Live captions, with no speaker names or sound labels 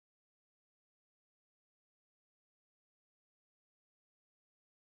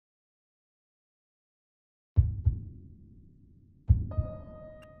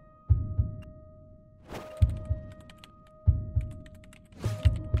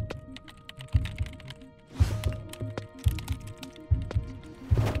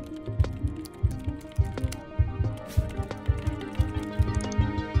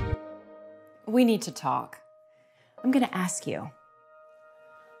we need to talk. I'm gonna ask you,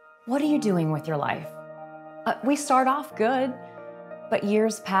 what are you doing with your life? We start off good, but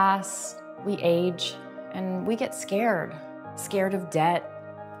years pass, we age, and we get scared. Scared of debt,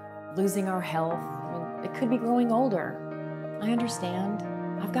 losing our health. It could be growing older. I understand.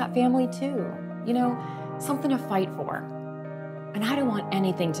 I've got family too. You know, something to fight for. And I don't want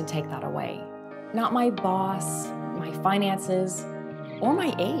anything to take that away. Not my boss, my finances, or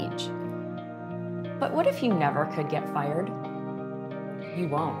my age. But what if you never could get fired? You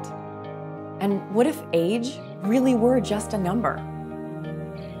won't. And what if age really were just a number?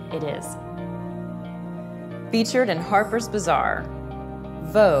 It is. Featured in Harper's Bazaar,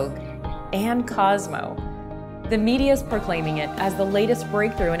 Vogue, and Cosmo, the media is proclaiming it as the latest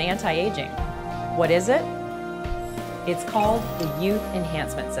breakthrough in anti-aging. What is it? It's called the Youth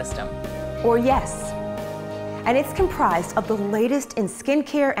Enhancement System, or YES. And it's comprised of the latest in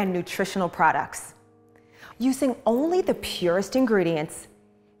skincare and nutritional products. Using only the purest ingredients,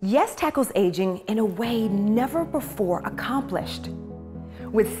 YES tackles aging in a way never before accomplished.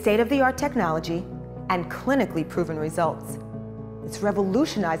 With state-of-the-art technology and clinically proven results, it's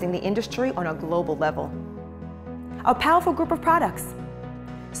revolutionizing the industry on a global level. A powerful group of products.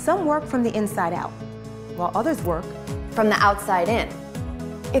 Some work from the inside out, while others work from the outside in.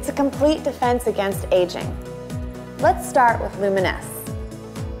 It's a complete defense against aging. Let's start with Luminesse.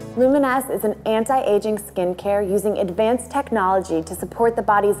 Luminesse is an anti-aging skincare using advanced technology to support the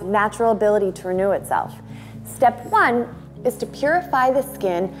body's natural ability to renew itself. Step 1 is to purify the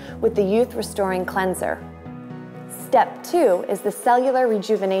skin with the Youth Restoring Cleanser. Step 2 is the Cellular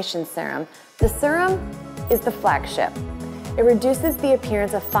Rejuvenation Serum. The serum is the flagship. It reduces the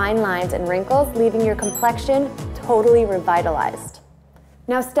appearance of fine lines and wrinkles, leaving your complexion totally revitalized.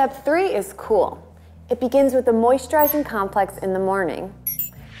 Now, step 3 is cool. It begins with the moisturizing complex in the morning,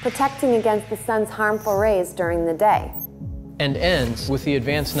 protecting against the sun's harmful rays during the day. And ends with the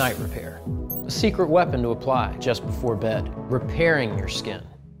advanced night repair, a secret weapon to apply just before bed, repairing your skin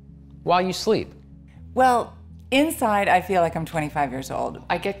while you sleep. Well, inside, I feel like I'm 25 years old.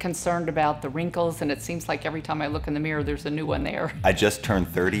 I get concerned about the wrinkles, and it seems like every time I look in the mirror, there's a new one there. I just turned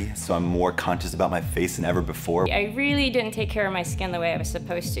 30, so I'm more conscious about my face than ever before. I really didn't take care of my skin the way I was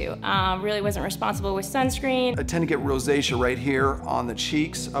supposed to. Really wasn't responsible with sunscreen. I tend to get rosacea right here on the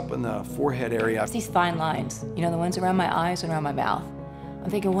cheeks, up in the forehead area. These fine lines, you know, the ones around my eyes and around my mouth. I'm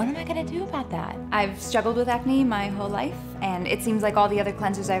thinking, what am I gonna do about that? I've struggled with acne my whole life, and it seems like all the other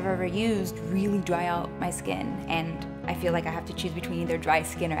cleansers I've ever used really dry out my skin, and I feel like I have to choose between either dry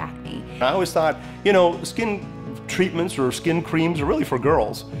skin or acne. I always thought, you know, skin treatments or skin creams are really for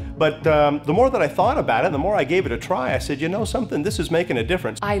girls. But the more that I thought about it, the more I gave it a try, I said, you know something, this is making a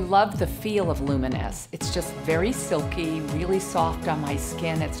difference. I love the feel of Luminesse. It's just very silky, really soft on my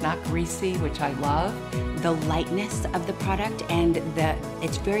skin. It's not greasy, which I love. The lightness of the product, and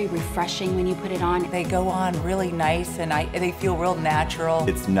it's very refreshing when you put it on. They go on really nice, and they feel real natural.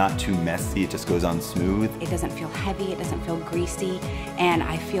 It's not too messy, it just goes on smooth. It doesn't feel heavy, it doesn't feel greasy, and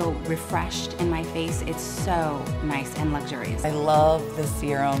I feel refreshed in my face. It's so nice and luxurious. I love the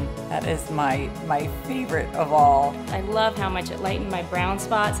serum. That is my favorite of all. I love how much it lightened my brown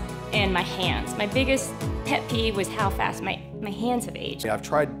spots and my hands. My biggest pet peeve was how fast my hands have aged. I've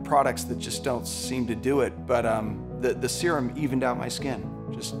tried products that just don't seem to do it, but the serum evened out my skin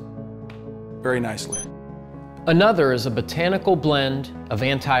just very nicely. Another is a botanical blend of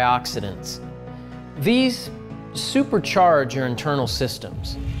antioxidants. These supercharge your internal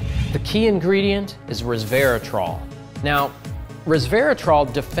systems. The key ingredient is resveratrol. Now,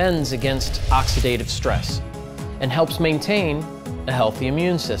 resveratrol defends against oxidative stress and helps maintain a healthy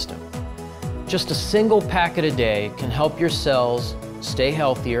immune system. Just a single packet a day can help your cells stay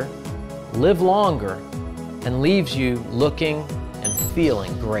healthier, live longer, and leaves you looking and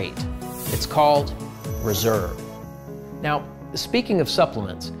feeling great. It's called Reserve. Now, speaking of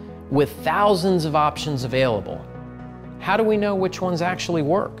supplements, with thousands of options available, how do we know which ones actually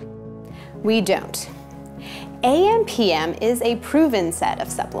work? We don't. AM/PM is a proven set of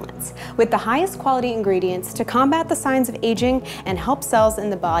supplements with the highest quality ingredients to combat the signs of aging and help cells in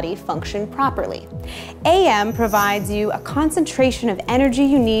the body function properly. AM provides you a concentration of energy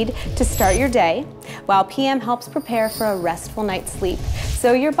you need to start your day, while PM helps prepare for a restful night's sleep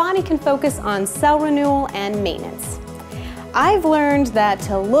so your body can focus on cell renewal and maintenance. I've learned that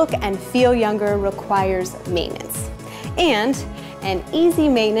to look and feel younger requires maintenance, and an easy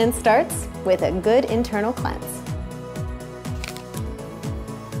maintenance starts with a good internal cleanse.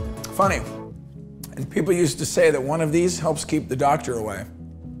 Funny, and people used to say that one of these helps keep the doctor away.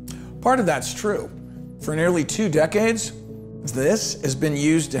 Part of that's true. For nearly 2 decades, This has been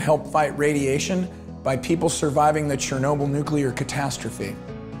used to help fight radiation by people surviving the Chernobyl nuclear catastrophe.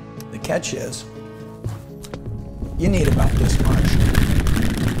 The catch is, you need about this much.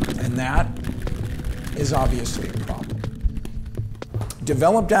 And that is obviously a problem.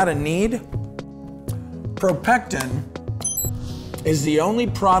 Developed out of need, Propectin is the only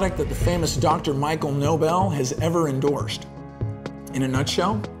product that the famous Dr. Michael Nobel has ever endorsed. In a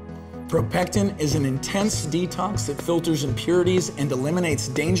nutshell, Propectin is an intense detox that filters impurities and eliminates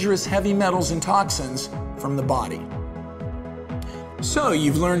dangerous heavy metals and toxins from the body. So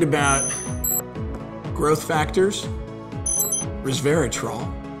you've learned about growth factors, resveratrol,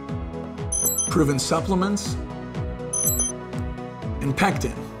 proven supplements, and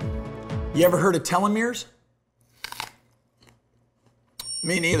pectin. You ever heard of telomeres?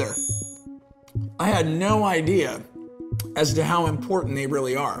 Me neither. I had no idea as to how important they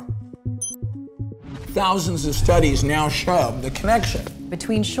really are. Thousands of studies now show the connection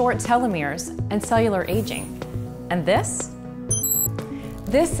between short telomeres and cellular aging. And this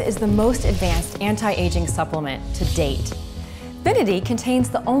is the most advanced anti-aging supplement to date. Finity contains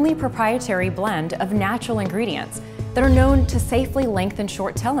the only proprietary blend of natural ingredients that are known to safely lengthen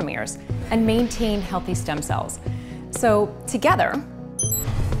short telomeres and maintain healthy stem cells. So together,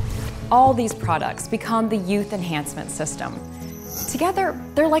 all these products become the youth enhancement system. Together,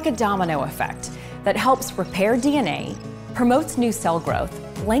 they're like a domino effect that helps repair DNA, promotes new cell growth,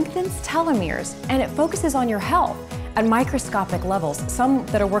 lengthens telomeres, and it focuses on your health at microscopic levels, some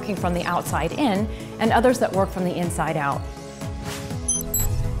that are working from the outside in and others that work from the inside out.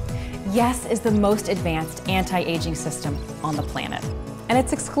 Yes is the most advanced anti-aging system on the planet, and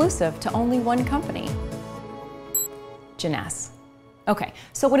it's exclusive to only one company, Jeunesse. Okay,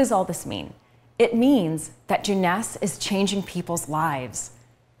 so what does all this mean? It means that Jeunesse is changing people's lives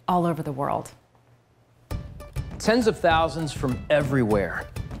all over the world. Tens of thousands from everywhere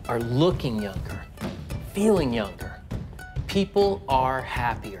are looking younger, feeling younger. People are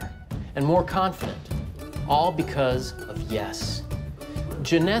happier and more confident, all because of yes.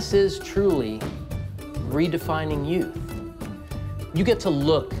 Jeunesse is truly redefining youth. You get to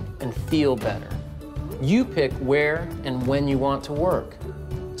look and feel better. You pick where and when you want to work.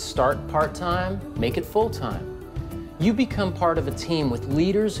 Start part-time, make it full-time. You become part of a team with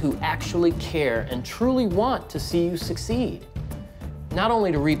leaders who actually care and truly want to see you succeed. Not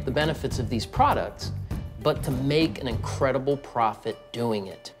only to reap the benefits of these products, but to make an incredible profit doing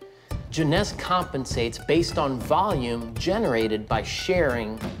it. Jeunesse compensates based on volume generated by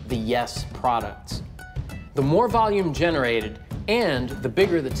sharing the yes products. The more volume generated and the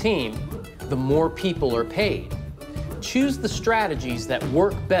bigger the team, the more people are paid. Choose the strategies that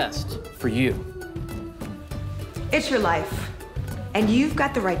work best for you. It's your life, and you've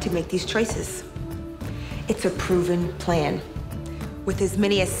got the right to make these choices. It's a proven plan. With as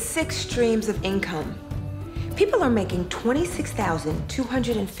many as 6 streams of income, people are making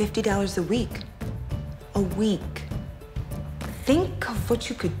 $26,250 a week. A week. Think of what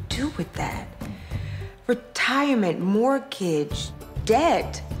you could do with that. Retirement, mortgage,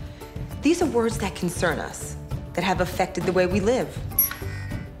 debt. These are words that concern us, that have affected the way we live.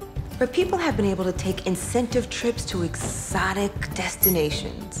 But people have been able to take incentive trips to exotic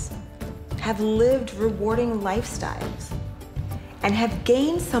destinations, have lived rewarding lifestyles, and have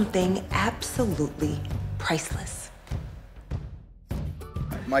gained something absolutely priceless.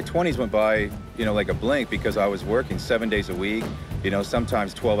 My 20s went by, like a blink because I was working 7 days a week,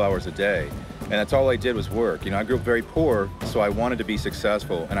 sometimes 12 hours a day. And that's all I did was work. I grew up very poor, so I wanted to be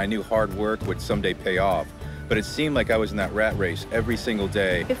successful, and I knew hard work would someday pay off. But it seemed like I was in that rat race every single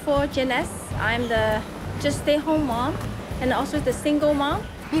day. Before Jeunesse, I'm the just stay-home mom and also the single mom.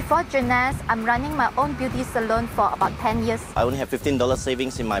 Before Jeunesse, I'm running my own beauty salon for about 10 years. I only have $15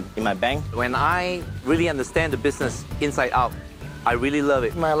 savings in my bank. When I really understand the business inside out, I really love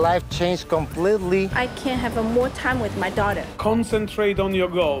it. My life changed completely. I can have more time with my daughter. Concentrate on your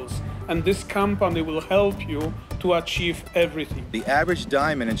goals, and this company will help you to achieve everything. The average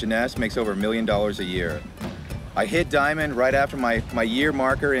diamond in Jeunesse makes over $1 million a year. I hit diamond right after my year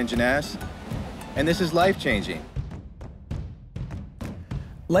marker in Jeunesse, and this is life-changing.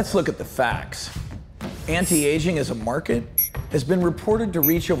 Let's look at the facts. Anti-aging as a market has been reported to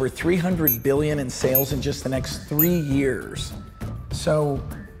reach over $300 billion in sales in just the next 3 years. So,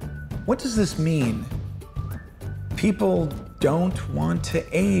 what does this mean? People don't want to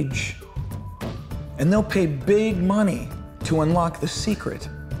age, and they'll pay big money to unlock the secret,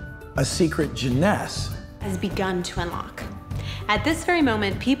 a secret Jeunesse has begun to unlock. At this very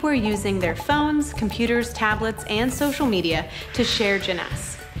moment, people are using their phones, computers, tablets, and social media to share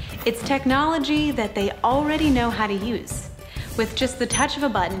Jeunesse. It's technology that they already know how to use. With just the touch of a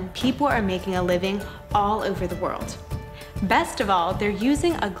button, people are making a living all over the world. Best of all, they're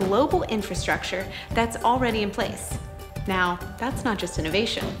using a global infrastructure that's already in place. Now, that's not just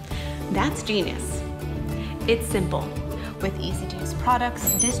innovation, that's genius. It's simple. With easy-to-use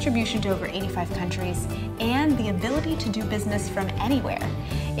products, distribution to over 85 countries, and the ability to do business from anywhere,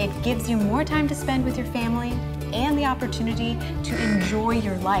 it gives you more time to spend with your family and the opportunity to enjoy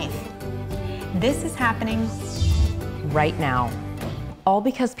your life. This is happening right now, all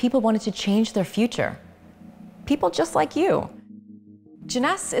because people wanted to change their future. People just like you.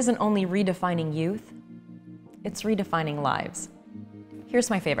 Jeunesse isn't only redefining youth, it's redefining lives. Here's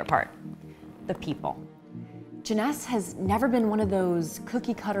my favorite part, the people. Jeunesse has never been one of those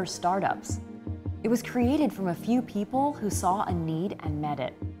cookie-cutter startups. It was created from a few people who saw a need and met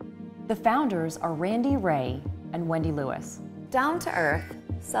it. The founders are Randy Ray and Wendy Lewis. Down to earth,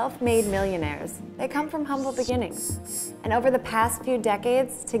 self-made millionaires. They come from humble beginnings. And over the past few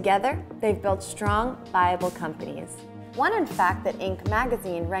decades, together, they've built strong, viable companies. One, in fact, that Inc.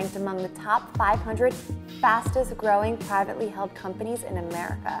 magazine ranked among the top 500 fastest growing privately held companies in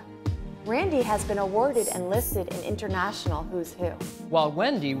America. Randy has been awarded and listed in international who's who. While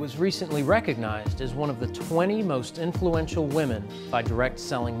Wendy was recently recognized as one of the 20 most influential women by Direct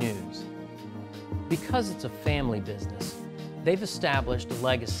Selling News. Because it's a family business, they've established a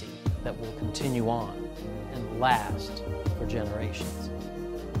legacy that will continue on and last for generations.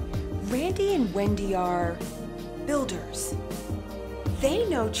 Randy and Wendy are builders. They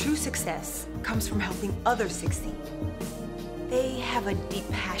know true success comes from helping others succeed. They have a deep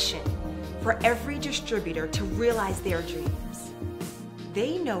passion for every distributor to realize their dreams.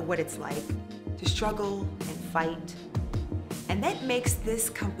 They know what it's like to struggle and fight, and that makes this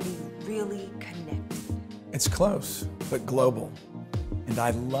company really connected. It's close, but global, and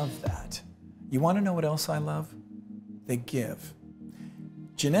I love that. You want to know what else I love? They give.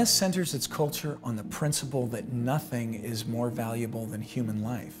 Jeunesse centers its culture on the principle that nothing is more valuable than human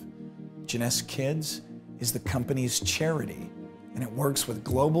life. Jeunesse Kids is the company's charity, and it works with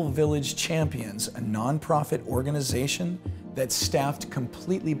Global Village Champions, a nonprofit organization that's staffed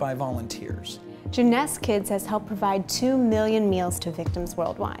completely by volunteers. Jeunesse Kids has helped provide 2 million meals to victims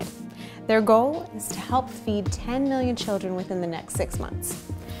worldwide. Their goal is to help feed 10 million children within the next 6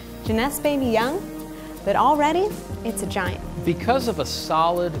 months. Jeunesse may be young, but already it's a giant. Because of a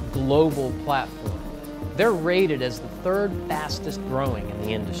solid global platform, they're rated as the 3rd fastest growing in the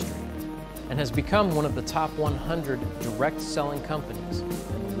industry and has become one of the top 100 direct selling companies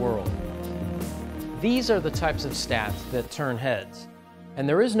in the world. These are the types of stats that turn heads, and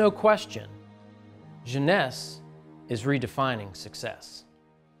there is no question, Jeunesse is redefining success.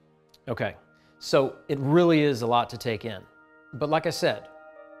 Okay, so it really is a lot to take in, but like I said,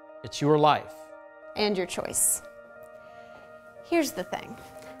 it's your life. And your choice. Here's the thing.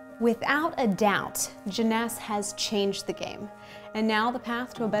 Without a doubt, Jeunesse has changed the game, and now the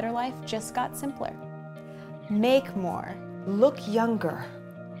path to a better life just got simpler. Make more. Look younger.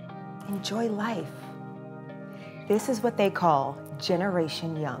 Enjoy life. This is what they call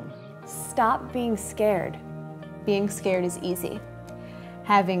Generation Young. Stop being scared. Being scared is easy.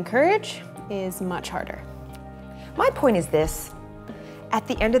 Having courage is much harder. My point is this. At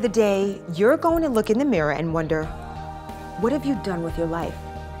the end of the day, you're going to look in the mirror and wonder, what have you done with your life?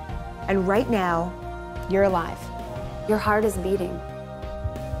 And right now, you're alive. Your heart is beating.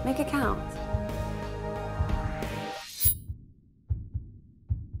 Make it count.